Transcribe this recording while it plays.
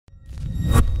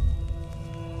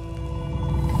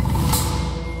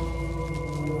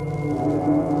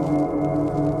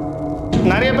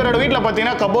நிறைய பேரோட வீட்டில்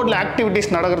பார்த்தீங்கன்னா கபோர்டில் ஆக்டிவிட்டீஸ்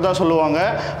நடக்கிறதா சொல்லுவாங்க.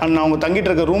 அண்ட் அவங்க தங்கிட்டு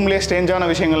இருக்க ரூம்லேயே ஸ்ட்ரேஞ்சான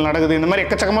விஷயங்கள் நடக்குது, இந்த மாதிரி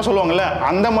எக்கச்சக்கமாக சொல்லுவாங்கல்ல.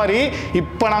 அந்த மாதிரி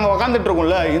இப்போ நாங்கள் உட்காந்துட்டு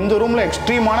இருக்கோம்ல, இந்த ரூமில்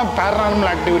எக்ஸ்ட்ரீமான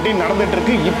பேரநார்மல் ஆக்டிவிட்டி நடந்துட்டு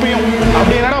இருக்கு இப்பயும்.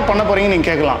 அப்படி என்னடா பண்ண போறீங்கன்னு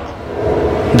நீங்கள் கேட்கலாம்.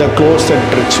 The closet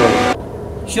ritual.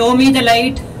 Show me the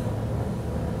light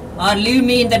or leave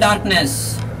me in the darkness.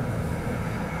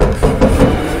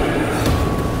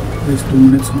 Just 2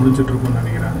 minutes முடிஞ்சிட்டு இருக்கும்னு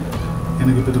நினைக்கிறேன்.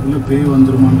 எனக்கு இப்போ இதுக்குள்ள பேய்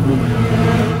வந்துருமான்னு கூட பயம்.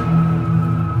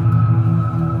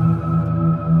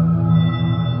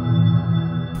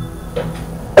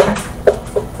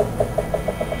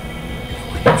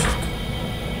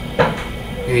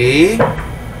 ஏய்,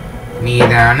 நீ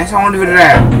தானே சவுண்ட் விடுற?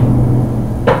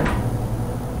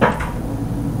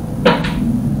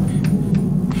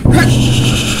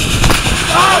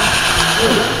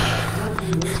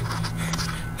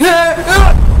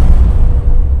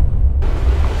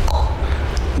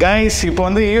 கைஸ், இப்போ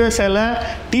வந்து யூஎஸ்ஏல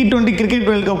T20 கிரிக்கெட்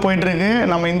வேர்ல்ட் கப் போயிட்டு இருக்கு.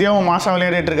 நம்ம இந்தியாவும் மாசா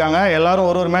விளையாடிட்டு இருக்காங்க. எல்லாரும்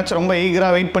ஒரு மேட்ச் ரொம்ப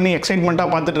ஈகராக வெயிட் பண்ணி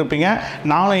எக்ஸைட்மெண்ட்டாக பார்த்துட்டு இருப்பீங்க.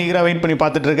 நானும் ஈகராக வெயிட் பண்ணி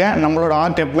பார்த்துட்டு இருக்கேன். நம்மளோட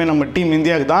ஆர்ட் எப்பவுமே நம்ம டீம்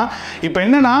இந்தியாவுக்கு தான். இப்போ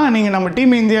என்னன்னா, நீங்கள் நம்ம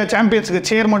டீம் இந்தியா சாம்பியன்ஸுக்கு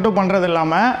சேர் மட்டும் பண்ணுறது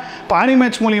இல்லாமல் பாரி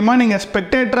மேட்ச் மூலிமா நீங்கள்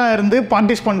ஸ்பெக்டேட்டராக இருந்து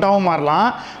பார்ட்டிசிபெண்ட்டாகவும் மாறலாம்.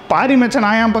 பாரி மேட்சை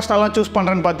நான் ஏன் ஃபஸ்ட்டெல்லாம் சூஸ்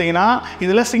பண்ணுறேன்னு பார்த்தீங்கன்னா,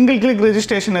 இதில் சிங்கிள் கிளிக்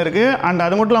ரெஜிஸ்ட்ரேஷன் இருக்குது. அண்ட்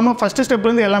அது மட்டும் இல்லாமல் ஃபஸ்ட்டு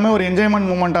ஸ்டெப்லேருந்து எல்லாமே ஒரு என்ஜாய்மெண்ட்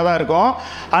மூமெண்ட்டாக தான் இருக்கும்.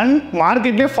 அண்ட்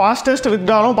மார்க்கெட்லேயே ஃபாஸ்டஸ்ட்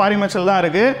வித்ட்ராலும் பாரி மேட்சில் தான்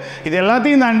இருக்குது. இது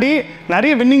எல்லாத்தையும் தாண்டி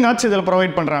நிறைய வின்னிங் ஆர்ட்ஸ் இதில்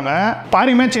ப்ரொவைட் பண்ணுறாங்க.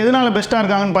 பாரி மேட்ச் எதனால பெஸ்ட்டாக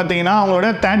இருக்காங்கன்னு பார்த்தீங்கன்னா, அவங்களோட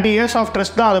 30 years ஆஃப்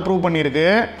ட்ரஸ்ட் தான் அதை ப்ரூவ் பண்ணியிருக்கு.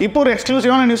 இப்போ ஒரு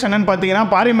எக்ஸ்க்ளூசிவான நியூஸ் என்னன்னு பார்த்தீங்கன்னா,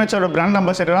 பாரி மேட்சோட brand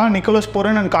அம்பாசிடராக Nicolas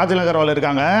பொரன் and Kajal Agarwal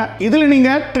இருக்காங்க. இதில்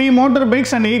நீங்கள் 3 motor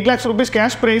bikes and 8 lakhs rupees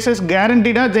cash prices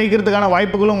கேரண்டீடாக ஜெயிக்கிறதுக்கான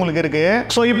வாய்ப்புகளும் உங்களுக்கு இருக்குது.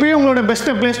 ஸோ இப்போயும் உங்களோட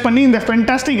பெஸ்ட்டை பிளேஸ் பண்ணி இந்த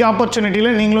ஃபென்டாஸ்டிக்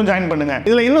ஆப்பர்ச்சுனிட்டியில் நீங்களும் ஜாயின் பண்ணுங்க.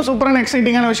 இதில் இன்னும் சூப்பரான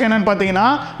எக்ஸைட்டிங்கான விஷயம் என்னன்னு பார்த்தீங்கன்னா,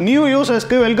 நியூ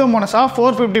யூசர்ஸ்க்கு வெல்கம் போனஸாக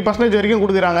 450% வரைக்கும்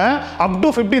கொடுக்குறாங்க. அப் டு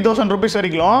 50,000 rupees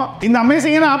வரைக்கும். இந்த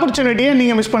அமேசிங்கான ஆப்பர்ச்சுனிட்டியை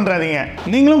நீங்கள் மிஸ் பண்ணுறாதீங்க.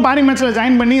 நீங்களும் பாரி மேட்ச்சில்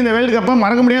ஜாயின் பண்ணி இந்த வேர்ல்டு கப்பை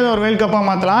மறக்க முடியாத ஒரு வேர்ல்டு கப்பாக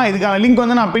மாற்றலாம். இதுக்கான லிங்க்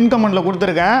வந்து நான் பின் கமெண்ட்டில்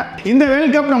கொடுத்துருக்கேன். இந்த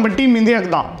வேர்ல்டு கப் நம்ம டீம்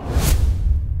இந்தியாவுக்கு தான்.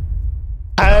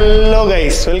 Hello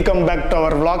guys, welcome back to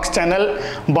our vlogs channel.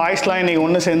 பாய்ஸ்லாம் இன்னைக்கு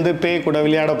ஒன்று சேர்ந்து பேய் கூட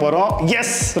விளையாட போகிறோம்.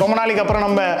 எஸ், ரொம்ப நாளைக்கு அப்புறம்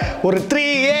நம்ம ஒரு 3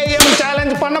 AM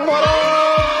சேலஞ்ச் பண்ண போகிறோம்.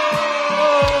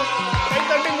 கை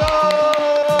தட்டுங்க,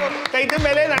 கைத்து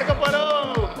மேலே நடக்க போகிறோம்.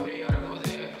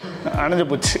 அணைஞ்சு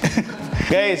போச்சு.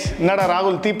 கைஸ், என்னடா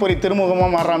ராகுல் தீப்பொறி திருமுகமாக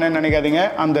மாறுறானேன்னு நினைக்காதீங்க.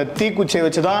 அந்த தீக்குச்சியை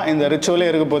வச்சு தான் இந்த ரிச்சுவலே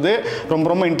இருக்க போது. ரொம்ப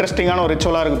ரொம்ப இன்ட்ரெஸ்டிங்கான ஒரு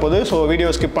ரிச்சுவலாக இருக்க போது. ஸோ வீடியோ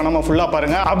ஸ்கிப் பண்ணாமல் ஃபுல்லாக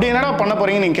பாருங்கள். அப்படி என்னடா பண்ண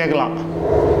போகிறீங்கன்னு நீங்கள் கேட்கலாம்.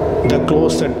 The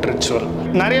closet ritual.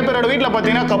 நிறைய பேரோட வீட்டில்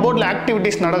பார்த்தீங்கன்னா கபோர்டில்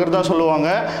ஆக்டிவிட்டீஸ் நடக்கிறதா சொல்லுவாங்க.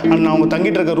 அண்ட் அவங்க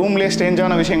தங்கிட்டு இருக்க ரூம்லேயே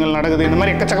ஸ்ட்ரேஞ்சான விஷயங்கள் நடக்குது, இந்த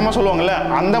மாதிரி எக்கச்சக்கமாக சொல்லுவாங்கல்ல.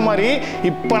 அந்த மாதிரி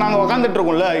இப்போ நாங்கள் உட்காந்துட்டு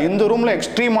இருக்கோம்ல, இந்த ரூமில்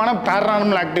எக்ஸ்ட்ரீமான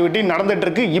பேரநார்மல் ஆக்டிவிட்டி நடந்துட்டு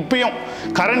இருக்கு இப்பயும்.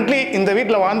 கரண்ட்லி இந்த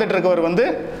வீட்டில் வாழ்ந்துட்டு இருக்கவர் வந்து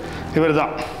இவர்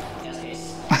தான்.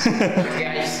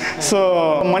 ஸோ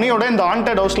மணியோட இந்த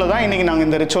ஹாண்டட் ஹவுஸில் தான் இன்றைக்கி நாங்கள்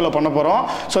இந்த ரிச்சுவலை பண்ண போகிறோம்.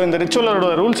 ஸோ இந்த ரிச்சுவலோட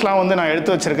ரூல்ஸ்லாம் வந்து நான்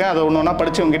எடுத்து வச்சுருக்கேன். அதை ஒன்று ஒன்றா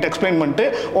படித்து உங்ககிட்ட எக்ஸ்பிளைன் பண்ணிட்டு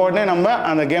உடனே நம்ம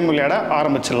அந்த கேம் விளையாட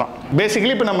ஆரம்பிச்சிடலாம்.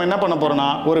 பேசிக்கலி இப்போ நம்ம என்ன பண்ண போகிறோம்னா,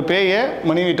 ஒரு பேயை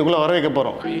மணி வீட்டுக்குள்ளே வர வைக்க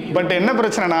போகிறோம். பட் என்ன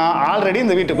பிரச்சனைனா, ஆல்ரெடி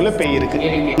இந்த வீட்டுக்குள்ளே பேய் இருக்குது.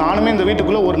 நானுமே இந்த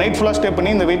வீட்டுக்குள்ளே ஒரு நைட் ஃபுல்லாக ஸ்டே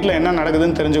பண்ணி இந்த வீட்டில் என்ன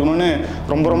நடக்குதுன்னு தெரிஞ்சுக்கணும்னு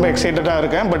ரொம்ப ரொம்ப எக்ஸைட்டடாக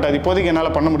இருக்கேன். பட் அது இப்போதைக்கு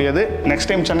என்னால் பண்ண முடியாது.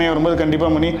 நெக்ஸ்ட் டைம் சென்னை வரும்போது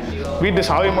கண்டிப்பாக மணி வீட்டு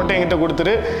சாவி மட்டும் என்கிட்ட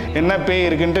கொடுத்துட்டு என்ன பேய்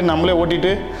இருக்குன்ட்டு நம்மளே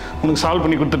ஓட்டிட்டு உனக்கு சால்வ்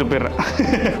பண்ணி கொடுத்துட்டு போயிடுறேன்.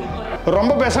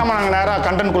 ரொம்ப பேசாமல் நாங்கள் நேராக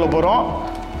கண்டென்ட்குள்ளே போகிறோம்.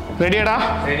 ரெடியாடா?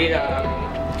 ரெடிடா.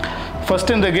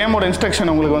 ஃபஸ்ட்டு இந்த கேமோட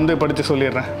இன்ஸ்ட்ரக்ஷன் உங்களுக்கு வந்து படித்து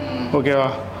சொல்லிடுறேன், ஓகேவா?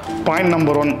 Point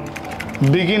number 1,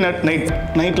 begin at night.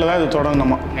 நைட்டில் தான் இது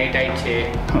தொடங்கணுமா? நைட் ஆயிடுச்சு.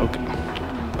 ஓகே,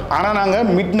 ஆனால் நாங்கள்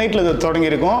மிட் நைட்டில் இது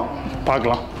தொடங்கியிருக்கோம்,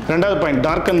 பார்க்கலாம். ரெண்டாவது பாயிண்ட்,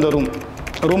 டார்க்கன் த ரூம்.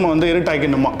 ரூமை வந்து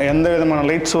இருட்டாக்கிடணுமா, எந்த விதமான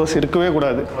லைட் சோர்ஸ் இருக்கவே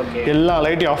கூடாது. எல்லா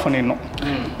லைட்டையும் ஆஃப் பண்ணிடணும்.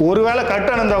 ஒருவேளை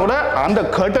கர்டன் இருந்தால் கூட அந்த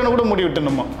கர்ட்டனை கூட மூடி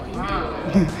விட்டுணுமா.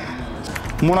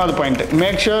 மூணாவது point,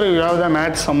 make sure you have the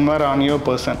match somewhere on your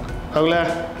person. ராகுல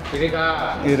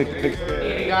இருக்கு.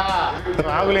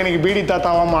 ராகுல் இன்னைக்கு பீடி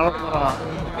தாத்தாவா மழை.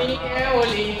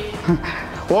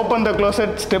 Open the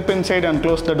closet, step inside and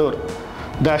close the door.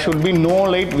 There should be no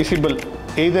light visible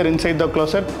either inside the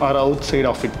closet or outside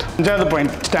of it. அஞ்சாவது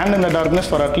point, stand in the darkness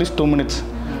for at least 2 minutes.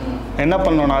 என்ன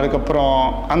பண்ணணும், அதுக்கப்புறம்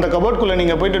அந்த கபோர்டுக்குள்ளே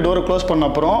நீங்கள் போயிட்டு டோரை close பண்ண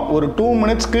அப்புறம் ஒரு 2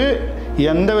 minutesக்கு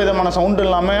எந்த விதமான சவுண்டும்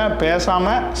இல்லாமல்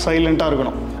பேசாமல் சைலண்ட்டாக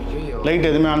இருக்கணும். லைட்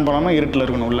எதுவுமே ஆன் பண்ணாமல் இருட்டில்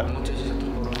இருக்கணும் உள்ள.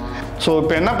 ஸோ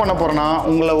இப்போ என்ன பண்ண போகிறேன்னா,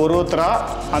 உங்களை ஒருத்தராக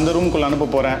அந்த ரூம்குள்ளே அனுப்ப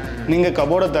போகிறேன். நீங்கள்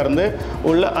கபோர்டை திறந்து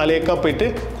உள்ளே அலேக்காக போயிட்டு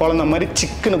குழந்த மாதிரி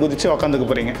சிக்குன்னு குதித்து உக்காந்துக்க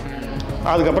போகிறீங்க.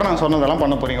 அதுக்கப்புறம் நான் சொன்னதெல்லாம்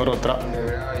பண்ண போகிறீங்க ஒருத்தராக.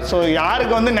 ஸோ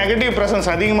யாருக்கு வந்து நெகட்டிவ் ப்ரெசன்ஸ்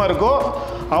அதிகமாக இருக்கோ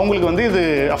அவங்களுக்கு வந்து இது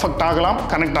அஃபெக்ட் ஆகலாம்,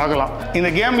 கனெக்ட் ஆகலாம். இந்த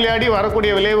கேம் விளையாடி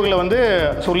வரக்கூடிய விளைவுகளை வந்து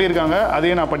சொல்லியிருக்காங்க,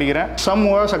 அதையும் நான் படிக்கிறேன். Some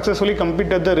who have successfully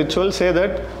completed the ritual say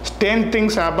that strange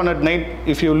things happen at night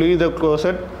if you leave the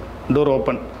closet door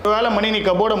open. ஒருவேளை மணி நீ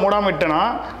கபோர்டை மூடாம விட்டனா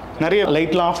நிறைய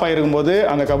லைட்லாம் ஆஃப் ஆகிருக்கும்போது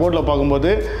அந்த கபோர்டில்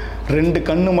பார்க்கும்போது 2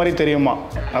 கண்ணு மாதிரி தெரியுமா,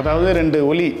 அதாவது 2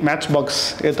 ஒலி மேட்ச் பாக்ஸ்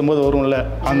ஏற்றும் போது வரும்ல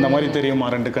அந்த மாதிரி தெரியுமா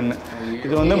 2 கண்ணு.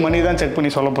 இது வந்து மணி தான் செக்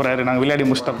பண்ணி சொல்ல போகிறாரு நாங்கள் விளையாடி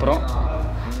முடிச்சிட்ட அப்புறம்.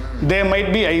 தே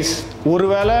மைட் பி ஐஸ்,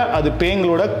 ஒருவேளை அது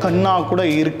பேய்களோட கண்ணாக கூட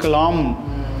இருக்கலாம்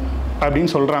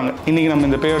அப்படின்னு சொல்கிறாங்க. இன்றைக்கி நம்ம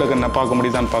இந்த பேயோட கண்ணை பார்க்க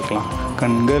முடியுதான்னு பார்க்கலாம்.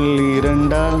 கண்கள்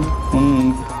இரண்டால்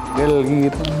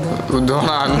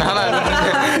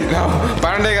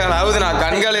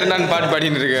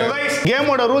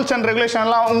கேமோட ரூல்ஸ் அண்ட்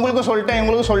ரெகுலேஷன்லாம் உங்களுக்கும் சொல்லிட்டேன்,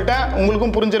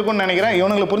 உங்களுக்கும் புரிஞ்சிருக்கும்னு நினைக்கிறேன்.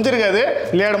 இவனுங்களுக்கு புரிஞ்சிருக்காது,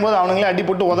 விளையாடும் போது அவனுங்களே அடி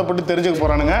போட்டு உதப்பட்டு தெரிஞ்சுக்க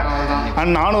போறானுங்க.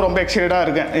 அண்ட் நானும் ரொம்ப எக்ஸைட்டடாக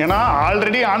இருக்கேன், ஏன்னா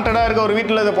ஆல்ரெடி ஆண்டடாக இருக்க ஒரு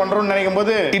வீட்டில் இதை பண்ணுறோம்னு நினைக்கும்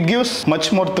போது it gives much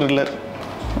more thriller.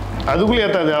 அதுக்குள்ளே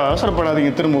ஏற்றாது,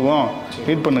 அவசரப்படாதீங்க, திரும்பவும்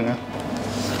வெயிட் பண்ணுங்க.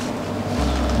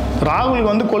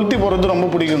 ராகுலுக்கு வந்து கொளுத்தி போகிறது ரொம்ப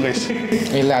பிடிக்கும் கைஸ்.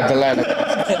 இல்லை அதெல்லாம்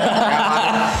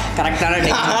கரெக்டான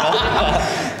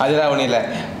அதெல்லாம் ஒன்றும் இல்லை,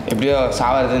 எப்படியோ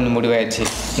சாவறதுன்னு முடிவாயிடுச்சு.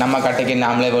 நம்ம கட்டைக்கு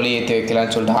நாமளே ஒளி ஏற்றி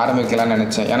வைக்கலாம்னு சொல்லிட்டு ஆரம்பிக்கலாம்னு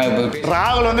நினச்சேன். ஏன்னா இப்போ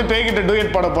ராகுல் வந்து பேய்கிட்ட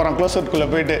டூயட் பாட போகிறான் க்ளோசெட்குள்ளே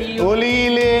போயிட்டு,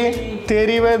 ஒளியிலே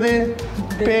தெரிவது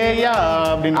பேயா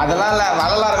அப்படின்னு. அதெல்லாம் இல்லை,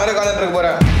 வளலாற மாதிரி உட்காந்துட்டு இருக்க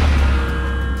போகிறேன்.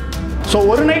 ஸோ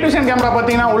ஒரு நைட் விஷன் கேமரா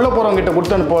பார்த்தீங்கன்னா உள்ளே போகிறவங்கிட்ட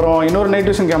கொடுத்துன்னு போகிறோம், இன்னொரு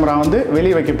நைட் விஷன் கேமரா வந்து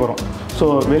வெளியே வைக்க போகிறோம். ஸோ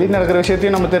வெளியே நடக்கிற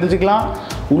விஷயத்தையும் நம்ம தெரிஞ்சுக்கலாம்,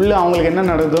 உள்ளே அவங்களுக்கு என்ன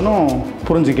நடக்குதுன்னு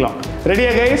புரிஞ்சுக்கலாம்.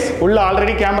 ரெடியா கைஸ்? உள்ளே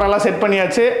ஆல்ரெடி கேமராலாம் செட்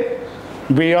பண்ணியாச்சு.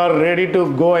 We are ready to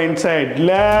go inside.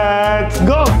 Let's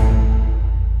go.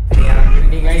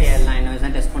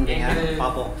 Test பண்றீங்க,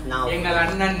 பாப்போம். எங்கள்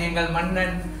அண்ணன் எங்கள்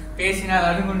மன்னன் பேசினால்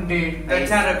அருகுண்டு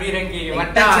பிரச்சார பீரங்கி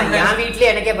என் வீட்லயே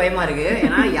எனக்கே பயமா இருக்கு.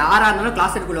 ஏன்னா யாரா இருந்தாலும்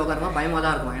கிளாஸ் எடுக்குள்ள உட்காருமா பயமா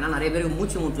தான் இருக்கும். ஏன்னா நிறைய பேருக்கு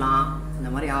மூச்சு முட்டலாம், இந்த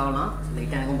மாதிரி ஆகலாம்.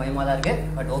 லைட்டா எனக்கும் பயமா தான் இருக்கு.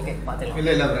 பட் ஓகே பாத்துக்கலாம்.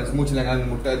 இல்லை ஃப்ரெண்ட்ஸ், மூச்சில்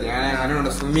எங்காவது முட்டாது. ஏன்னா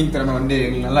அண்ணனோட ஸ்விம்மிங் திறமை வந்து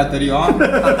எங்களுக்கு நல்லா தெரியும்.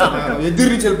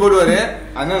 எதிர்நீச்சல் போடுவாரு,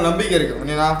 அதனால நம்பிக்கை இருக்கு.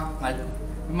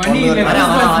 மணி இல்ல,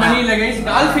 மணி இல்ல கைஸ்,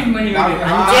 டால்பின் மணி.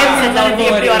 ஜேம்ஸ் வந்து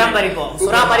எப்படி வர மாதிரி இப்போ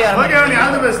சுறா மாதிரி வர மாதிரி. Okay,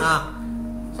 all the best.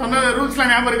 சொன்ன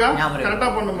ரூல்ஸ்லாம் ஞாபகம் இருக்கா? கரெக்ட்டா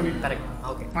பண்ண முடியும். கரெக்ட்.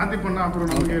 ஓகே, மாத்தி பண்ணா அப்புறம்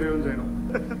நமக்கு ரிவெஞ்ச் ஆயிடும்.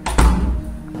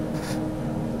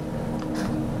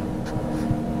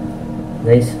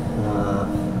 கைஸ்,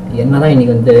 என்னதான்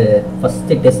இன்னைக்கு வந்து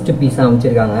ஃபஸ்ட்டு டெஸ்ட் பீஸாக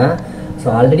அமைச்சிருக்காங்க. ஸோ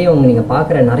ஆல்ரெடி நீங்கள்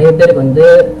பார்க்குற நிறைய பேருக்கு வந்து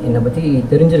என்னை பற்றி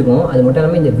தெரிஞ்சிருக்கும். அது மட்டும்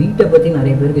இல்லாமல் இந்த வீட்டை பற்றி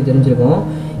நிறைய பேருக்கு தெரிஞ்சிருக்கும்.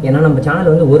 ஏன்னா நம்ம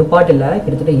சேனல் வந்து ஒரு பார்ட் இல்லை,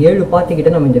 கிட்டத்தட்ட 7 பார்ட்டு கிட்ட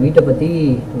நம்ம இந்த வீட்டை பற்றி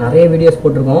நிறைய வீடியோஸ்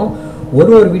போட்டிருக்கோம்.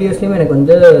 ஒரு வீடியோஸ்லையும் எனக்கு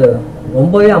வந்து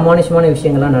ரொம்பவே அமானுஷமான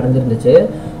விஷயங்கள்லாம் நடந்துருந்துச்சு.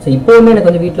 ஸோ இப்போவுமே எனக்கு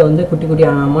வந்து வீட்டில் வந்து குட்டி குட்டி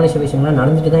அமானுஷ விஷயங்கள்லாம்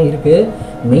நடந்துட்டு தான் இருக்குது.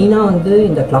 மெயினாக வந்து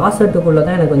இந்த கிளாஸட்டுக்குள்ளே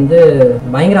தான் எனக்கு வந்து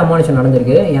பயங்கர அமானுஷம்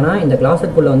நடந்திருக்கு. ஏன்னா இந்த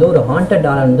கிளாஸட்டுக்குள்ளே வந்து ஒரு ஹாண்டட்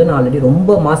டாலை வந்து நான் ஆல்ரெடி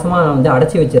ரொம்ப மாதமாக நான் வந்து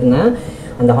அடைச்சி வச்சுருந்தேன்.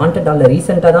 அந்த ஹாண்டட் டாலில்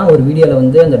ரீசெண்டாக தான் ஒரு வீடியோவில்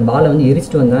வந்து அந்த பாலை வந்து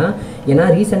எரிச்சிட்டு வந்தேன். ஏன்னா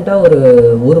ரீசெண்டாக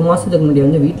ஒரு மாதத்துக்கு முன்னாடி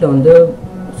வந்து வீட்டில் வந்து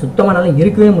சுத்தமாக நாள்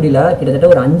இருக்கவே முடியல. கிட்டத்தட்ட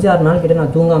ஒரு 5-6 நாள் கிட்ட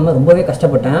நான் தூங்காமல் ரொம்பவே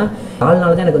கஷ்டப்பட்டேன். 4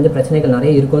 நாள் தான் எனக்கு வந்து பிரச்சனைகள்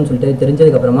நிறைய இருக்கும்னு சொல்லிட்டு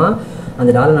தெரிஞ்சதுக்கப்புறமா அந்த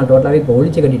டாலை நான் டோட்டலாகவே இப்போ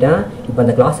ஒழிச்சு கட்டிட்டேன். இப்போ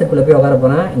அந்த கிளாஸெட்டுக்குள்ளே போய் உட்கார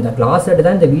போகிறேன். இந்த கிளாஸெட்டு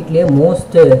தான் இந்த வீட்லேயே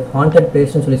மோஸ்ட் ஹாண்டட்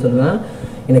பிளேஸ்ன்னு சொல்லுவேன்.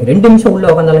 எனக்கு 2 நிமிஷம் உள்ளே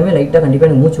உட்காந்தாலுமே லைட்டாக கண்டிப்பாக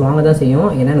எனக்கு மூச்சு வாங்க தான் செய்யும்.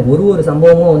 ஏன்னா எனக்கு ஒரு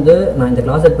சம்பவமும் வந்து நான் இந்த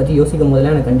கிளாஸெட் பற்றி யோசிக்கும்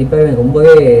போதெல்லாம் எனக்கு கண்டிப்பாக எனக்கு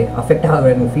ரொம்பவே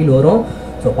அஃபெக்டாக எனக்கு ஃபீல் வரும்.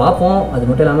 ஸோ பார்ப்போம். அது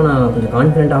மட்டும் இல்லாமல் நான் கொஞ்சம்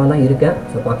கான்ஃபிடென்ட்டாக தான் இருக்கேன்.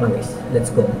 ஸோ பார்க்கலாம் கைஸ்,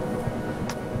 லெட்ஸ் கோ.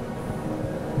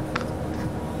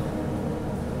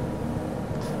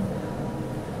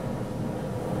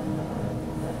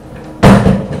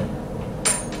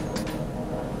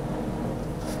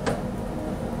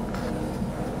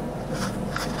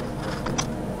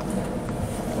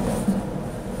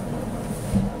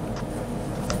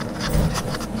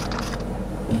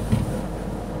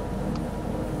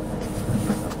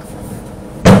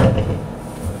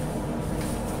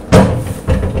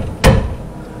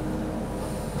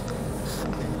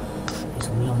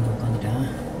 உள்ளே வந்து உட்காந்துட்டேன்.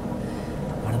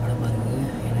 படபடப்பாக இருக்குது.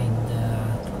 ஏன்னா இந்த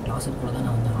கிளாஸுக்குள்ளே தான்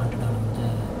நான் வந்து ஹாண்டடால் வந்து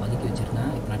பதுக்கி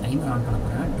வச்சுருந்தேன். இப்போ நான் டைமர் ஆன் பண்ண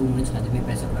போகிறேன். 2 மினிட்ஸில் எதுவுமே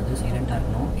பேசக்கூடாது, சைலண்ட்டாக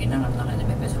இருக்கணும். என்ன நடந்தாலும்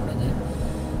எதுவுமே பேசக்கூடாது.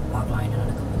 பார்க்கலாம் என்ன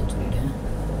நடக்க போகுதுன்னு சொல்லிவிட்டு.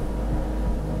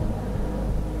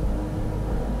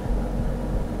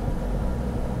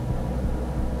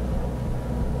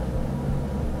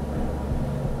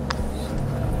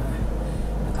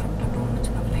 கரெக்டாக 2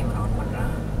 மினிட்ஸ் நான் டைமர் ஆன்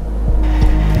பண்ணுறேன்.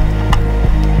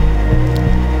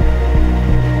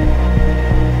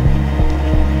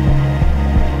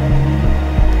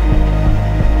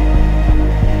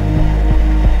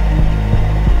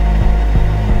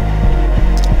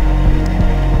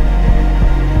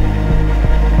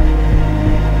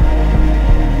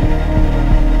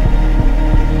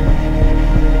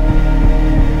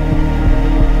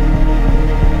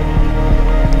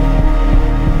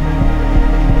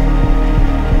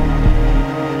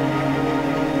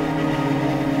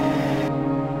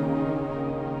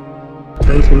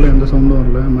 சவுண்டும்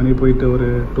வரல. மணி போயிட்டு ஒரு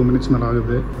 2 மினிட்ஸ் மேலே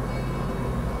ஆகுது.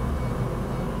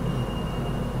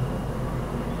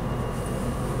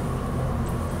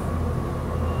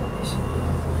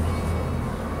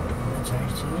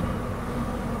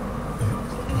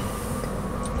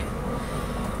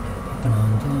 இப்போ நான்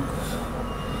வந்து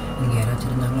இங்கே யாராச்சும்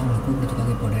இருந்தாங்களோ அவங்களை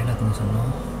கூப்பிட்றதுக்காக இப்போ டைலாக் ஒன்று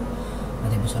சொன்னோம்.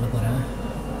 அதை இப்போ சொல்ல போகிறேன்.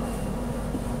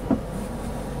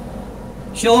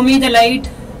 Show me the light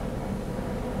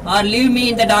or leave me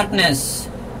in the darkness.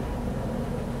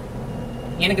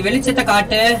 எனக்கு வெளிச்சத்தை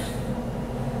காட்டு,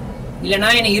 இல்லைனா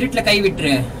என்னை இருட்டில் கை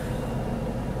விட்டுரு.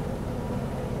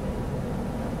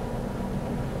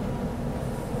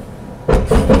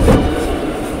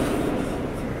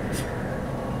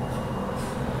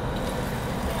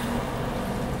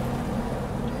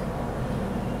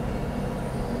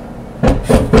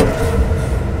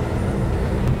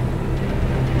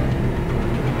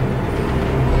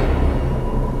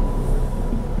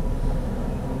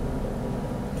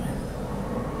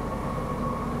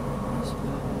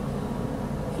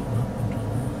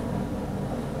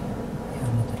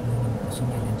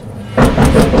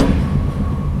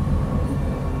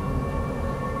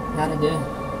 யார் இது?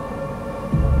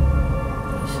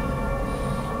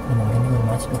 நம்ம உடனே ஒரு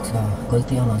மேட்ச் பாக்ஸாக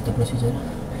கொளுத்தியான அடுத்த ப்ரொசீஜர்.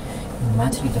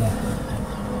 மேட்ச் கிட்ட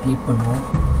க்ளீட் பண்ணுவோம்.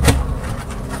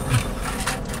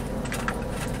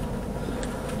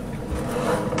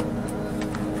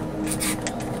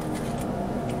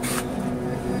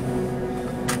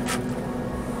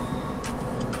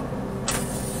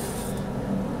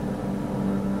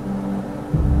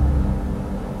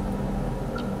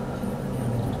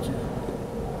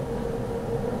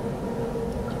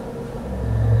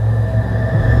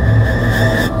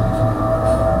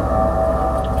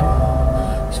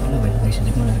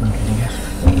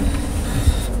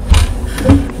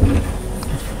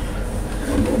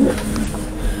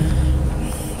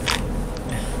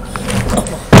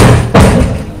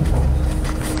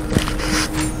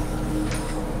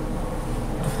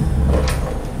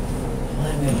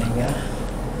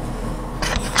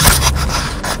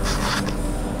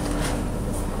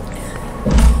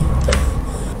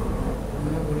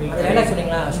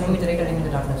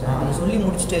 சொல்லி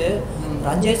முடிச்சுட்டு ஒரு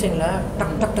 5 செகண்ட்ல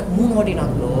டக் டக் டக் 3 வாட்டி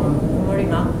நான் ப்ரோ 3 வாட்டி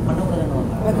நான்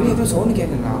பண்ணக்கூடாதுன்னு வெளியே சவுண்ட்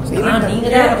கேட்குங்களா?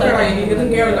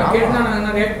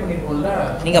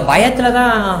 நீங்க பயத்துல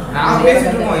தான்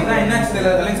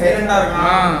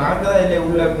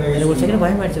எனக்கு ஒரு செகண்ட்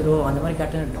பயமாயிடுச்சு ப்ரோ. அந்த மாதிரி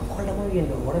கேட்டேன்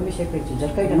எனக்கு உடம்பே ஷேக் ஆயிடுச்சு.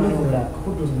 ஜர்க் ஆகிட்டேன்.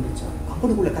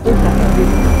 கப்புடுக்குள்ள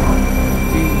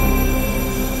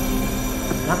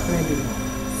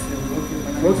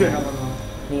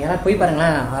நீங்க யாராவது போய்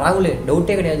பாருங்களேன். ராகுல்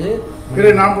டவுட்டே கிடையாது.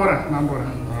 நான் போகிறேன்.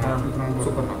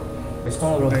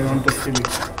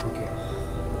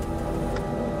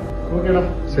 ஓகேடா,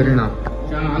 சரிண்ணா.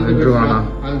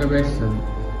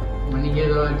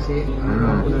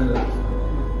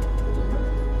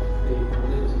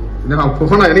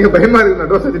 போனா எனக்கு பயமா இருக்கு.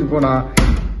 டோஸ் எடுத்துட்டு போனா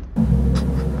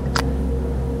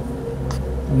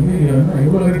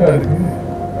இவ்வளோ இருட்டாக இருக்கு.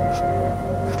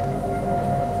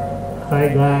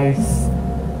 ஹாய் காய்ஸ்,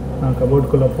 நான்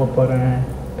கபோர்டுக்குள்ளே போகிறேன்.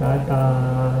 Tata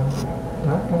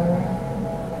tata.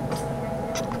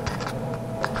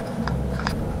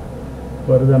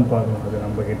 வருதான்னு பார்க்கணும். அது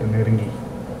நம்ம கிட்ட நெருங்கி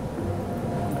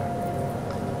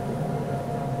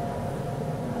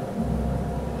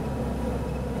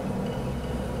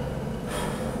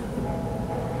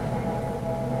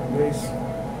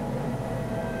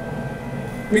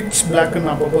பிச் பிளாக்னு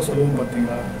நான் அப்பப்போ சொல்லுவேன்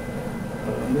பார்த்தீங்களா?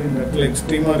 அது வந்து இந்த இடத்துல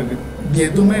எக்ஸ்ட்ரீமாக இருக்குது.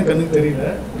 எதுவுமே என் கண்ணுக்கு தெரியல.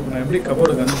 இப்போ நான் எப்படி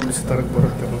கபோர்டை கண்டுபிடிச்சி திறக்க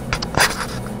போகிறேன் தெரியல.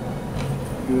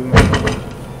 இது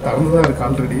திறந்து தான்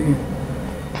இருக்குது.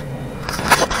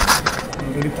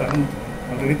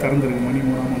 ஆல்ரெடி திறந்துருக்கு. மணி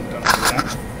 3 வந்துட்டாங்க.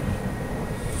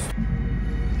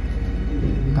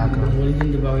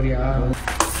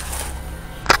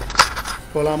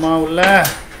 போலாமா உள்ள?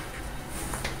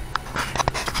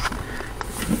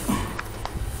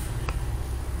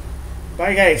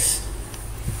 Bye guys.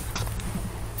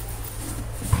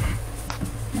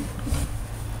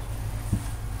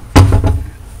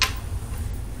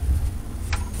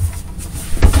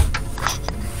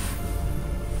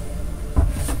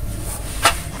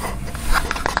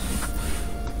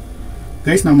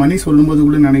 கைஸ், நான் மணி சொல்லும்போது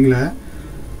கூட நினைக்கல.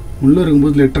 உள்ளே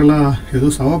இருக்கும்போது லிட்டரலாக ஏதோ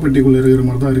சவாப்பெட்டிக்குள்ளே இருக்கிற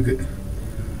மாதிரி தான் இருக்குது.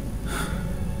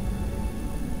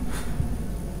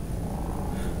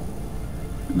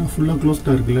 ஆனால் ஃபுல்லாக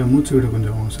க்ளோஸ்டாக இருக்குல்ல, மூச்சு விட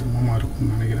கொஞ்சம் சிரமமாக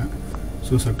இருக்கும்னு நினைக்கிறேன்.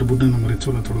 ஸோ சட்டு புட்டு நம்ம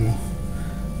ரிச்சுவலை தொடங்குவோம்.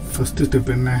 ஃபஸ்ட்டு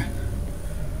ஸ்டெப் என்ன?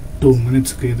 2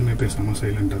 மினிட்ஸ்க்கு எதுவுமே பேசாமல்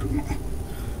சைலண்ட்டாக இருக்கணும்.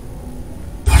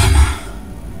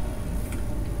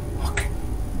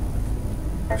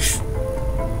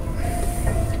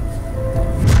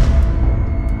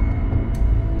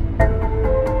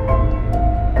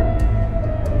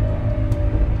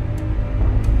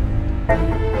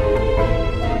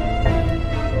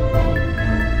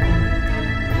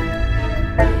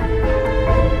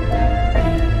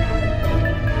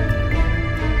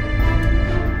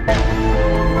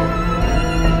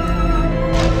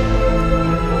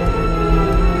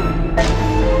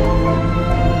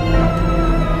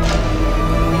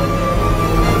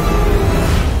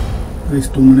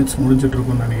 அட்லீஸ்ட் 2 minutes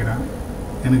முடிஞ்சிட்ருக்கும்னு நினைக்கிறேன்.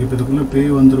 எனக்கு இப்போ இதுக்குள்ளே பேய்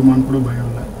வந்துருமான்னு கூட பயம்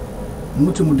இல்லை.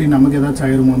 மூச்சு முட்டி நமக்கு ஏதாச்சும்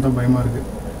ஆயிருமோன்னு தான் பயமாக இருக்குது.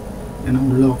 ஏன்னா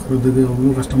உள்ளே உட்காரதுக்கு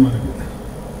அவ்வளோ கஷ்டமாக இருக்குது.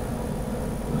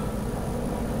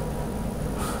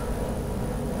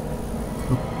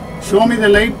 Show me the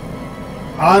light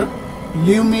or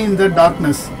leave me in the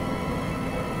darkness.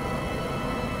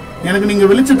 எனக்கு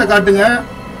நீங்கள் வெளிச்சத்தை காட்டுங்க,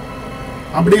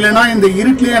 அப்படி இல்லைன்னா இந்த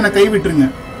இருட்டிலே என்னை கை விட்டுருங்க.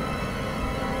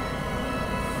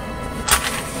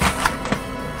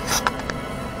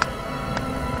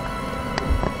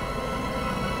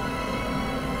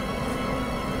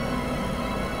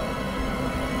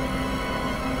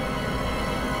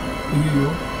 ஐயோ,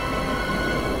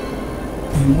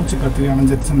 மூச்சு கத்திரி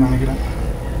அணைஞ்சிருச்சுன்னு நினைக்கிறேன்.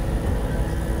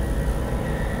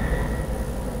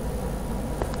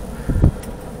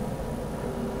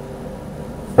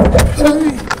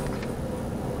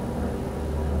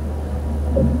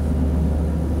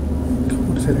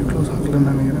 சரி, க்ளோஸ்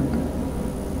ஆகலன்னு நினைக்கிறேன்.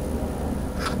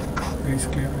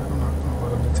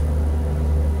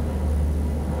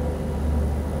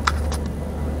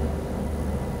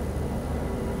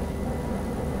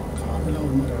 காதெல்லாம்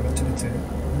ஒரு மாதிரி அடைச்சிருச்சு.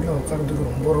 உள்ளே உட்காரத்துக்கு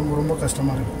ரொம்ப ரொம்ப ரொம்ப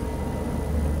கஷ்டமாக இருக்குது.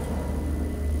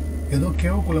 ஏதோ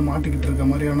கேவுக்குள்ளே மாட்டிக்கிட்டு இருக்க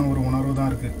மாதிரியான ஒரு உணர்வு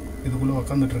தான் இருக்குது இதுக்குள்ளே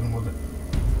உக்காந்துட்டு இருக்கும்போது.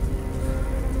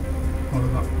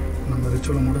 அவ்வளோதான், நம்ம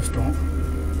ரிச்சுவலை முடிச்சிட்டோம்.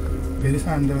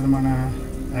 பெருசாக எந்த விதமான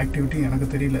ஆக்டிவிட்டி எனக்கு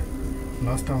தெரியல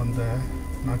லாஸ்ட்டாக வந்த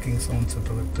நாக்கிங் சவுண்ட்ஸை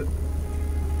தவிர்த்து.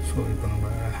 ஸோ இப்போ நம்ம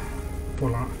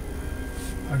போகலாம்,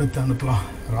 அடுத்து அனுப்பலாம்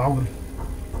ராகுல்.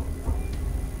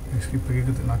 இப்போ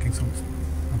கேட்குது நாக்கிங் சவுண்ட்ஸ்,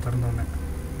 நான் திறந்தோடனே.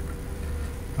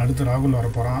 அடுத்து ராகுல் வர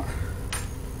போகிறான்.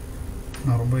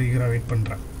 நான் ரொம்ப ஈகராக வெயிட்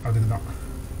பண்ணுறேன். அதுக்கு தான்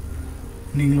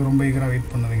நீங்களும் ரொம்ப ஈகராக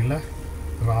வெயிட் பண்ணுவீங்கள.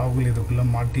 ராகுல் இதுக்குள்ளே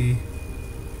மாட்டி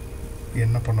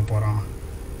என்ன பண்ண போகிறான்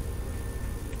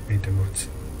வெயிட்டை குறிச்சு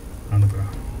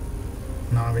அனுப்புகிறேன்.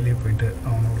 நான் வெளியே போயிட்டு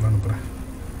அவனை உள்ள அனுப்புகிறேன்.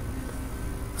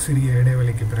 சிறிய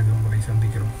இடைவேளைக்கு பிறகு உங்களை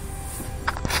சந்திக்கிறோம்.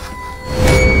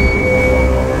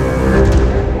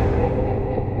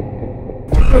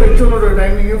 ரிச்சுவலோட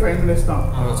டைமிங்கே 5 minutes தான்.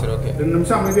 சரி, ஓகே. 2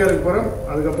 நிமிஷம் அமைதியாக இருக்க போகிறேன்.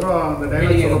 அதுக்கப்புறம் அந்த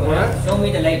டைலாக் சொல்ல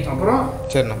போகிறேன். அப்புறம்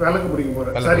சரிண்ணா, விளக்கு பிடிக்க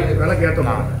போகிறேன். சரி, விளக்கு ஏற்ற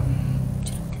போகிறேன்.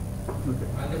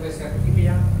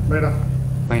 பேடா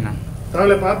பையனா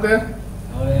ராகுலை பார்த்து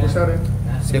உஷாரு,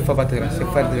 சேஃபாக பார்த்துக்கிறேன்,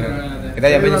 சேஃபாக எடுத்துக்கிறேன்.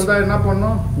 ஏதாவது ஏதாவது வந்தால் என்ன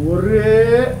பண்ணும், ஒரே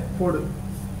போடு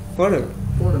போடு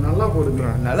போடு, நல்லா போடுங்க.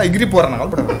 நல்லா எகிரி போகிறேன்.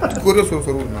 நாள் போடுறேன்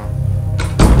சொல்லுங்கண்ணா.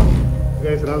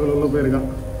 கைஸ், ராகுல் உள்ள போயிருக்கான்.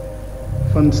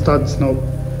 Fun starts now.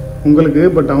 உங்களுக்கு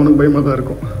பட் அவனுக்கு பயமாக தான்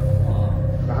இருக்கும்.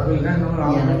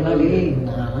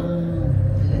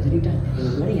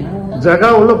 ஜகா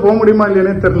உள்ள போக முடியுமா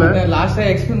இல்லையானே தெரியல. லாஸ்டா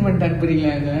எக்ஸ்பெரிமெண்ட்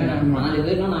அனுப்புறீங்களா?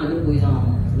 இது 4 பேர் போய் தான்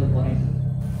உள்ள போறேன்.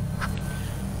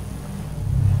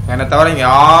 என்னை தவிர இங்கே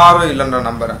யாரும் இல்லைன்ற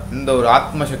நம்புறேன். இந்த ஒரு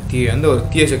ஆத்ம சக்தி, எந்த ஒரு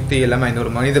தீய சக்தி இல்லாமல் இந்த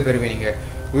ஒரு மனித பெருமை நீங்கள்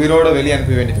உயிரோடு வெளியே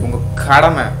அனுப்ப வேண்டியது உங்கள்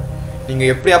கடமை.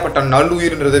 நீங்கள் எப்படியாப்பட்ட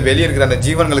நல்லுயிர்ன்றது வெளியே இருக்கிற அந்த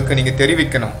ஜீவன்களுக்கு நீங்கள்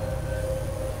தெரிவிக்கணும்.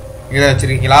 இங்கே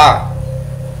வச்சுருக்கீங்களா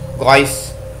காய்ஸ்?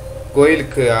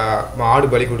 கோயிலுக்கு ஆடு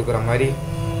பலி கொடுக்குற மாதிரி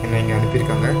என்னை இங்கே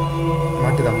அனுப்பியிருக்காங்க.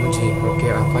 மாட்டு தான் மூஞ்சி. ஓகே,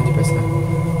 நான் உட்காந்து பேசுகிறேன்.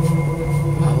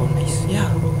 நைஸ். யா.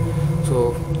 ஸோ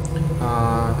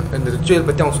இந்த ரிச்சுவல்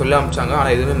பற்றி அவங்க சொல்ல ஆரம்பிச்சாங்க.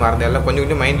 ஆனால் எதுவுமே மறந்து எல்லாம் கொஞ்சம்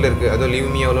கொஞ்சம் மைண்டில் இருக்குது. அதுவும் லீவ்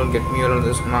மீ எவ்வளோன்னு கெட் மீ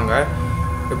எவ்வளோன்னு சொன்னாங்க.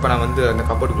 இப்போ நான் வந்து அந்த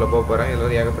கப்போர்ட்டுக்குள்ளே போக போகிறேன். இதில்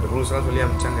வந்து ஏகப்பட்ட ரூல்ஸ்லாம் சொல்லி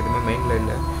ஆரம்பிச்சாங்க. எதுவுமே மைண்டில்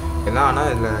இல்லை எல்லாம். ஆனால்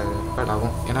இதில் ரெக்கார்ட்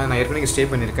ஆகும். ஏன்னா நான் ஏற்கனவே ஸ்டே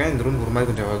பண்ணியிருக்கேன். இந்த ரூம் ஒரு மாதிரி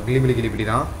கொஞ்சம் கிளிபிடி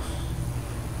தான்.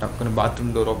 டக்குன்னு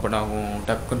பாத்ரூம் டோர் ஓப்பன் ஆகும்,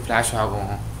 டக்குன்னு ஃப்ளாஷ்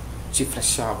ஆகும்,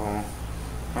 ஃப்ரெஷ் ஆகும்.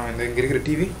 இந்த இங்கே இருக்கிற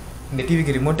டிவி, இந்த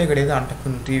டிவிக்கு ரிமோட்டே கிடையாது. ஆனால்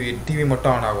டக்குன்னு டிவி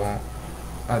மட்டும் ஆன் ஆகும்.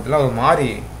 அதெல்லாம் ஒரு மாதிரி.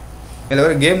 இதில்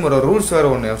வேறு கேம் ஒரு ரூல்ஸ் வேறு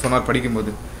ஒன்று சொன்னார்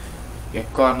படிக்கும்போது.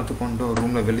 எக்காரணத்துக்கு கொண்டு ஒரு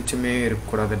ரூமில் வெளிச்சமே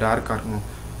இருக்கக்கூடாது, டார்க்காக இருக்கணும்.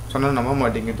 சொன்னால் நம்ப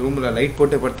மாட்டீங்க. ரூமில் லைட்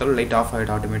போட்டு படுத்தாலும் லைட் ஆஃப்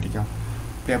ஆகிடும் ஆட்டோமேட்டிக்காக.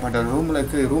 பட்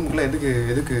ரூமுக்குள்ளே எதுக்கு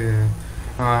இதுக்கு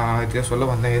சொல்ல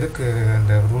வந்தேன். எதுக்கு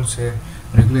அந்த ரூல்ஸு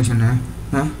ரெகுலேஷனு?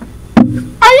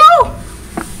 ஐயோ,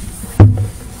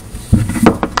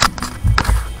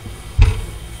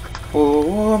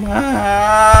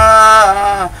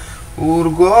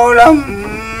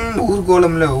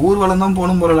 ஊர்கோலம் இல்லை, ஊர்வலம் தான்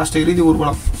போகணும் போல. லாஸ்ட் இறுதி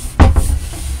ஊர்வலம்.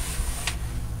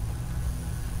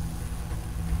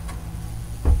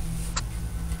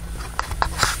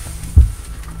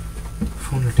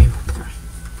 ஃபோனில் டைம் பார்த்துக்கிறேன்.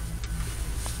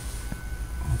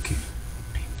 Okay,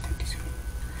 time 37.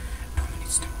 2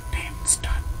 minutes time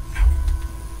start now.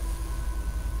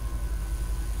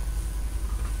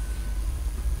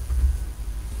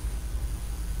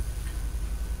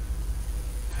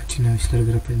 சின்ன வயசில்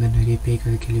இருக்கிறப்ப இந்த நிறைய பேய்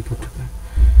கதை கேள்விப்பட்டிருப்பேன்.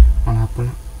 ஆனால்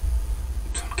அப்போல்லாம்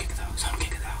சவுண்ட் கேட்குதா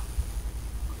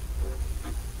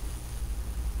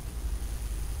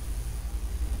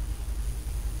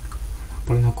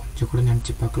அப்போல்லாம் நான் கொஞ்சம் கொஞ்சம் கூட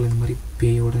நினச்சி பார்க்கல. இந்த மாதிரி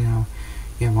பேயோட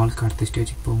என் வாழ்க்கை அடுத்த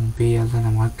ஸ்டேஜுக்கு போகும், பேயால் தான்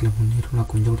நான் வாழ்க்கையில் முன்னேறும் நான்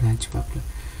கொஞ்சம் கூட நினச்சி பார்க்கல.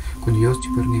 கொஞ்சம் யோசிச்சு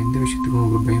பாருங்கள். எந்த விஷயத்துக்கும்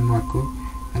உங்களுக்கு பயமாக இருக்கோ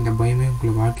அந்த பயமே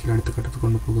உங்களை வாழ்க்கையில் அடுத்த கட்டத்துக்கு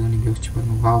கொண்டு போகுதுன்னு நீங்கள் யோசிச்சு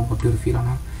பாருங்கள். வா அப்படி ஒரு ஃபீல்.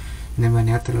 ஆனால் இந்த மாதிரி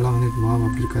நேரத்துலலாம் வந்து வா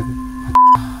அப்படி இருக்காது,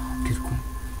 அப்படி இருக்கும்,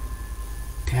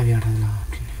 தேவையானதெல்லாம்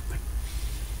அப்படின்னு. பட்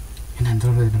ஏன்னா அந்த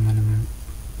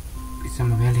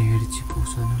நம்ம வேலையை ஆகிடுச்சு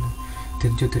போஸ். அதனால்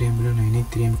தெரிஞ்சோ தெரியாமல் நான்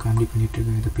என்னையும் தெரியாமல் காமெடி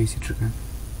பண்ணிகிட்ருக்கேன், இதை பேசிகிட்ருக்கேன்.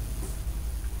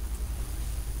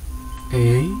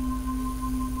 ஏய்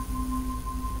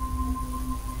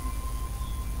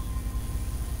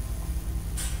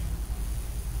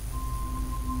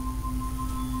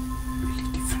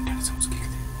டிஃப்ரெண்டான சவுண்ட்ஸ்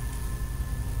கேட்குது.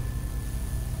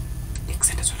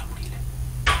 எக்ஸாக்டாக சொல்ல முடியல.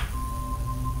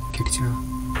 கேட்டுச்சா?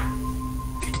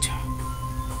 கேட்டுச்சா?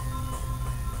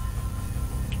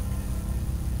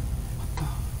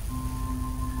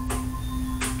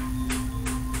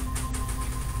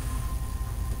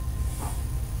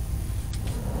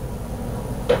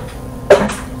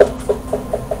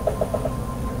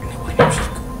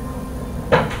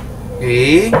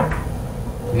 ஏய்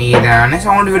நீ தானே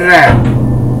சவுண்ட் விடுற?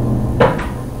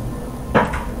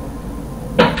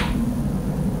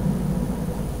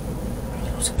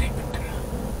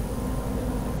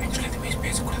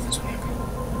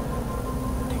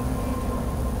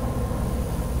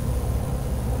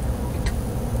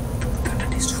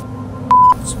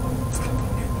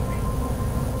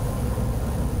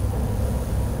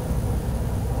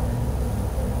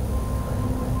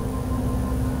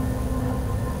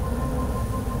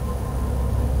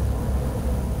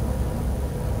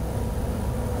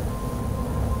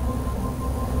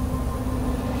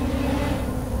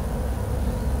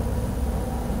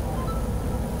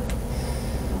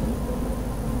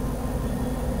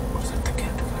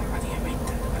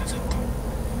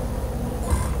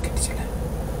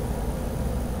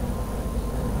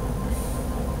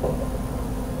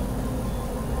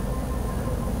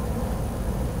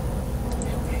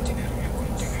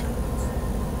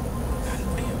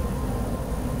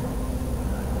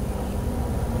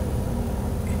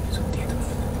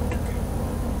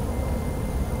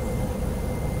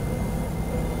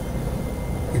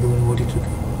 இது ஒன்று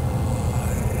ஓடிட்டுருக்கு.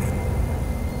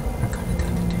 நான் கண்ணை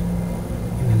திறந்துட்டேன்.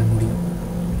 என்னால் முடியும்.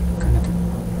 கண்ணை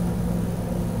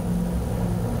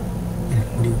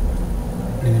எனக்கு முடியும்.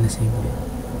 என்னால் என்ன செய்ய முடியும்?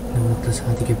 நான் உலகத்தில்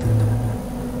சாதிக்க பிறந்தவன்.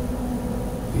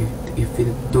 இது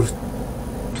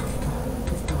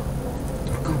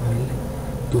துர்காவா இல்லை,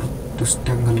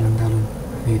 துஷ்டங்கள் வந்தாலும்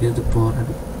அதை எதிர்த்து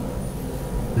போராடும்.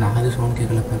 நான் அது சவுண்ட்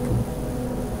கேட்கல பார்ப்போம்.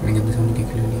 எனக்கு எந்த சவுண்டு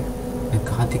கேட்கல இல்லையா? எனக்கு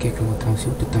காற்று கேட்கல, மொத்தம்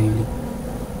அவசியம் விட்டு தாயலி.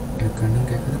 எனக்கு கண்ணும்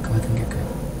கேட்காது, காதும்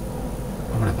கேட்காது.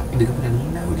 அவ்வளோதான். இதுக்கப்புறம்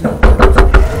என்ன வீடியோ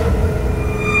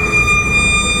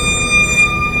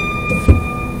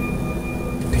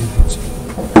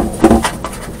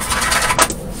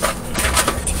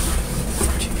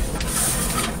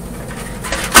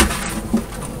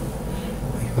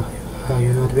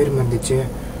ஐயோ அது பேர் மறந்துச்சு.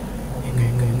 எங்கே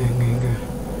எங்கே எங்கே எங்கே எங்கே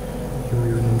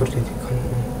ஐயோ நம்பர்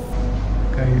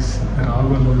கைஸ்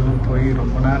ராகுல் உள்ள போய்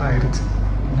ரொம்ப நேரம் ஆயிடுச்சு.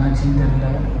 என்னாச்சுன்னு தெரியல,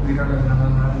 வீட்டோட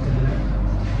நம்ம தெரியல.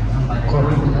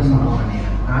 குரல் கொடுத்துமா?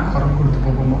 குரல் கொடுத்து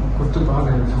போகுமா? கொடுத்து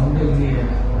பார்க்குறது சவுண்டே இல்லையே.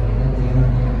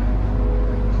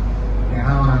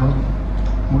 ஏன்னா நான்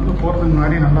உள்ள போகிறதுக்கு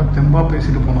முன்னாடி நல்லா தெம்பாக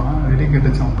பேசிட்டு போனான். வெளியே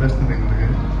கேட்டுச்சு அவன் பேசுனது எங்களுக்கு.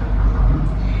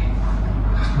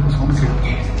 சவுண்ட்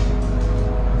கேட்டு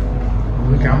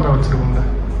கேமரா வச்சுருக்கோம்ல.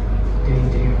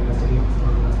 தெரியும்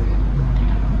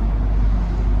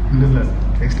இல்லை இல்லை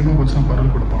நெக்ஸ்ட் டைம் கொஞ்சம்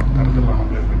குரல் கொடுப்பான். நடந்துடலாம்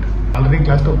நம்மளே போயிட்டு. ஆல்ரெடி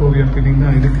கிளாஸ் டாப் ஓவியர் ஃபீலிங்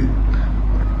தான் இருக்கு.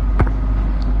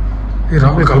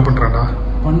 ராகுல் கால் பண்ணுறான்டா.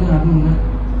 பண்ணு அண்ணு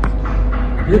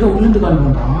ஏதோ உள்ளிட்டு கால்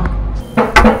பண்ணுறான்.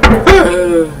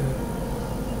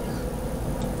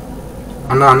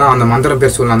 அண்ணா அண்ணா அந்த மந்திரம்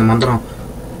பேர் சொல்லலாம்.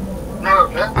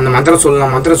 அந்த மந்திரம்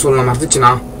சொல்லலாம்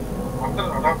மறந்துச்சுண்ணா.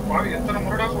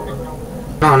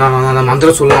 அந்த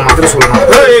மந்திரம் சொல்லலாம்.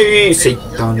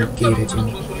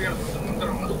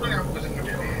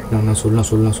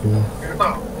 சொல்லலாம்.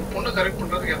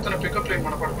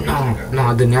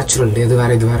 அது நேச்சுரல். இது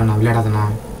வேற நான் விளையாடாதண்ணா.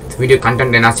 வீடியோ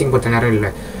கண்டென்ட் என்ன அசிங்கப்படுத்த நேரம் இல்லை.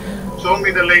 Show me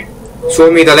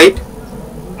the light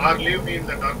or leave me in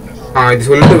the darkness. இது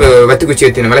சொல்லிட்டு வத்தி குச்சி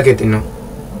ஏத்தினேன், விளக்கு ஏத்தினேன்.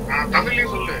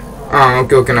 தமிழ்லயும் சொல்லு.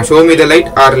 Okay show me the light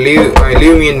or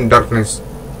leave me in darkness.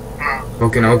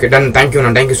 Okay done. Thank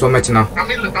you so much ண்ணா.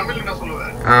 தமிழ்ல என்ன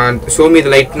சொல்லுவேன்? show me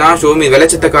the light னா show me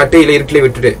வெளிச்சத்தை காட்டு, இல்ல இருட்டிலே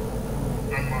விட்டுடு.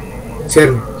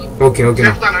 சரி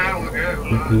ஓகேண்ணா.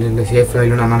 இல்ல சேஃபா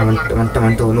இல்ல நான்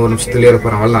வந்துட்டு ஒரு நிமிஷத்துல ஏற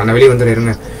போறேன். அவ்வளவுதான், நான் வெளியே வந்துடுறேன்.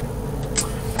 இருங்க.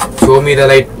 show me the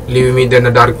light leave me in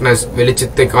the darkness.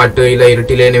 வெளிச்சத்தை காட்டு, இல்ல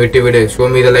இருட்டிலே என்னை விட்டு விடு. show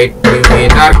me the light leave me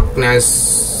in darkness.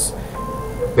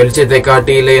 வெளிச்சத்தை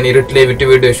காட்டியில என் இருட்டிலே விட்டு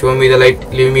விடு. Show me the light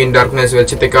leave me in darkness.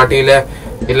 வெளிச்சத்தை காட்டியில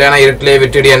இல்லைன்னா இருட்டிலே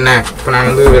விட்டுடு என்ன. இப்போ நான்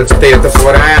வந்து வெளிச்சத்தை ஏற்ற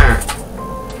போறேன்.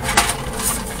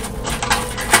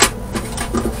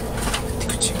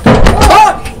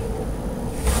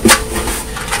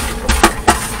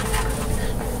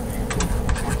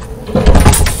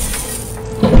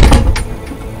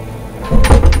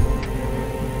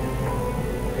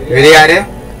 வெளியாரு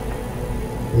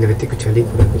இந்த வெத்திக்கு சளி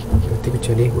கூடாது, வெத்திக்கு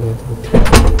சளி கூடாது.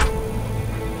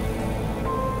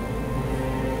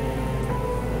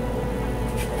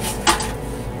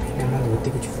 ஏன்னா அந்த வெத்தி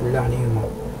குச்சி ஃபுல்லாக அணியணுமா,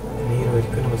 அணிகிற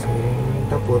வரைக்கும் நம்ம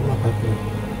சைலண்டாக பொறுமை பார்க்கணும்.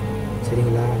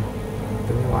 சரிங்களா?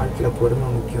 எப்பவுமே வாழ்க்கையில் பொறுமை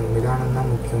முக்கியம், நிதானம்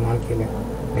தான் முக்கியம். வாழ்க்கையில்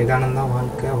நிதானம் தான்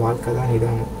வாழ்க்கை, வாழ்க்கை தான்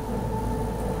நிதானம்.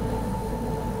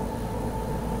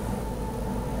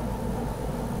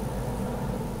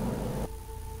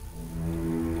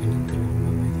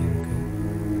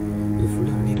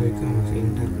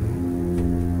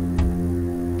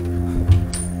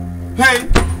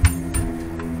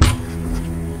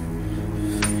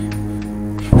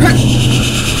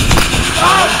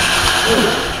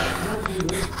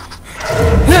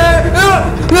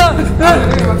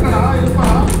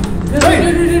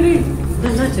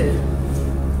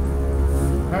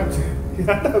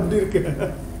 அப்படி இருக்கு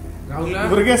ராகுலா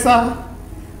முருகேசா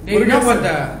என்ன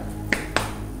பார்த்தா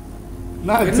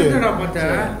நான் என்னடா பார்த்தா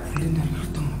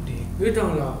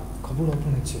வீட்டாங்களா கபோர்டு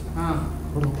ஓப்பன் ஆச்சு.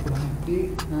 கபோர்டு ஓப்பன் அப்படி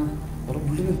ஒரு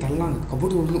உள்ளே தள்ளாங்க,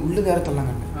 கபோர்டு உள்ளே வேற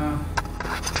தள்ளாங்க.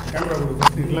 கேமரா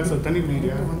கொடுத்து ரிலாக்ஸ் தண்ணி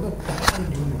பண்ணியா வந்து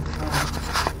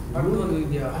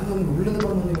உள்ளது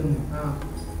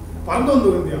பறந்து வந்து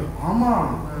வந்தியா? ஆமா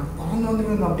பறந்து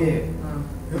வந்துட்டு அப்படியே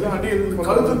எல்லாம் அடி இருந்து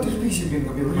கழுத்து திருப்பி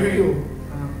அப்படியே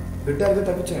பெட்டா இருக்க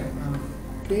தப்பிச்சேன்.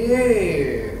 அப்படியே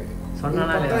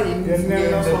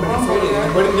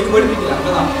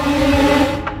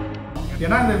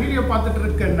ஏன்னா இந்த வீடியோ பார்த்துட்டு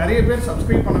இருக்க நிறைய பேர்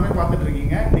சப்ஸ்கிரைப் பண்ணவே பார்த்துட்டு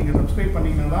இருக்கீங்க. நீங்கள் சப்ஸ்கிரைப்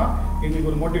பண்ணீங்கன்னா தான்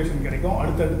எங்களுக்கு ஒரு மோட்டிவேஷன் கிடைக்கும்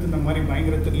அடுத்தடுத்து இந்த மாதிரி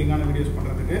பயங்கர த்ரில்லிங்கான வீடியோஸ்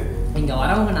பண்ணுறதுக்கு. இங்கே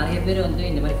வரவங்க நிறைய பேர் வந்து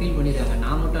இந்த மாதிரி ஃபீல் பண்ணியிருக்காங்க.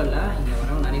 நான் மட்டும் இல்லை, இங்கே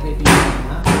வரவங்க நிறைய பேர் ஃபீல்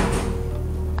பண்ணியிருக்காங்க.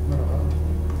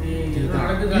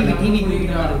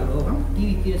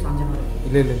 டிவி கீழே சாஞ்ச மாதிரி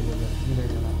இல்லை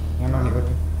ஏன்னா நீ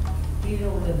கட்டு கீழே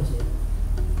உள்ள இருந்துச்சு.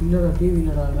 இல்லடா டிவி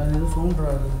இல்லடா, வேற எதுவும் சவுண்ட்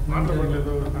வராது. நாட்டில்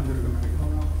ஏதோ ஒரு காஞ்சிருக்கு நினைக்கிறேன்.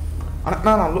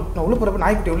 ஆனால் நான் உள்ள போகிறப்ப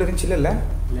நாய்க்குட்டி உள்ள இருந்துச்சு. இல்லை இல்லை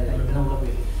இப்போதான் உள்ள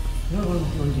போயிருக்கு. இன்னொரு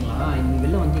வந்துங்களா, நீங்கள்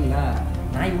வெளில வந்தீங்களா,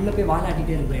 நாய் உள்ளே போய்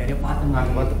வாழாட்டிகிட்டே இருக்கிற யாரையோ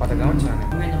நான் பார்த்து கவனிச்சேன்.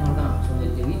 இந்த மாதிரி தான். ஸோ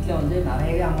இந்த வீட்டில் வந்து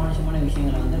நிறையவே அமானுஷமான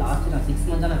விஷயங்களை வந்து லாஸ்ட்டு நான் 6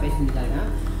 months நான் ஃபேஸ் பண்ணிட்டு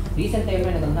இருக்கேன். ரீசெண்ட் டைமில்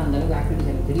எனக்கு வந்து அந்தளவுக்கு ஆக்டிவிட்டிஸ்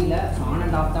எனக்கு தெரியல. ஸோ ஆன்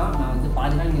அண்ட் ஆஃப் தான். நான் வந்து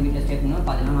பாதி நாள் எங்கள் வீட்டில் ஸ்டே பண்ணுவேன்,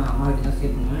 பாதி நாள் நான் அம்மா வீட்டில் தான் ஸ்டே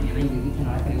பண்ணுவேன். ஏன்னா எங்கள் வீட்டில்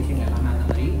நடக்கிற விஷயங்கள் எல்லாமே அந்த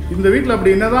மாதிரி. இந்த வீட்டில்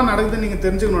அப்படி என்னதான் நடக்குதுன்னு நீங்கள்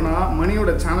தெரிஞ்சுக்கணுன்னா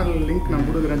மணியோட சேனல் லிங்க் நான்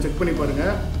கொடுக்குறேன், செக் பண்ணி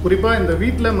பாருங்கள். குறிப்பாக இந்த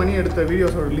வீட்டில் மணி எடுத்த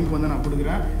வீடியோஸோட லிங்க் வந்து நான்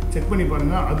கொடுக்குறேன், செக் பண்ணி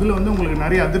பாருங்கள். அதில் வந்து உங்களுக்கு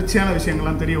நிறைய அதிர்ச்சியான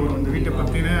விஷயங்கள்லாம் தெரிய வரும். இந்த வீட்டை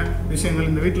பற்றின விஷயங்கள்,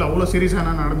 இந்த வீட்டில் அவ்வளோ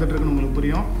சீரியஸாக நடந்துட்டு இருக்குன்னு உங்களுக்கு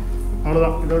புரியும்.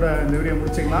 அவ்வளோதான், இதோட இந்த வீடியோ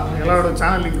முடிச்சிக்கலாம். எல்லாரோட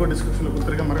சேனல் லிங்க்கும் டிஸ்கிரிப்ஷனில்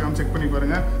கொடுத்துருக்கேன், மறக்காமல் செக் பண்ணி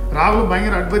பாருங்கள். ராகுல்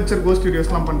பயங்கர அட்வென்ச்சர் கோஸ்ட்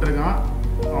வீடியோஸ்லாம் பண்ணிருக்கான்,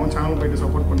 அவன் சேனல் போயிட்டு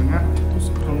சப்போர்ட் பண்ணுங்கள்.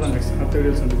 அவ்வளோதான் கைஸ், அடுத்த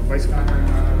வீடியோ சந்திப்போம். By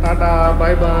Tata,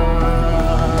 bye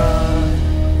bye.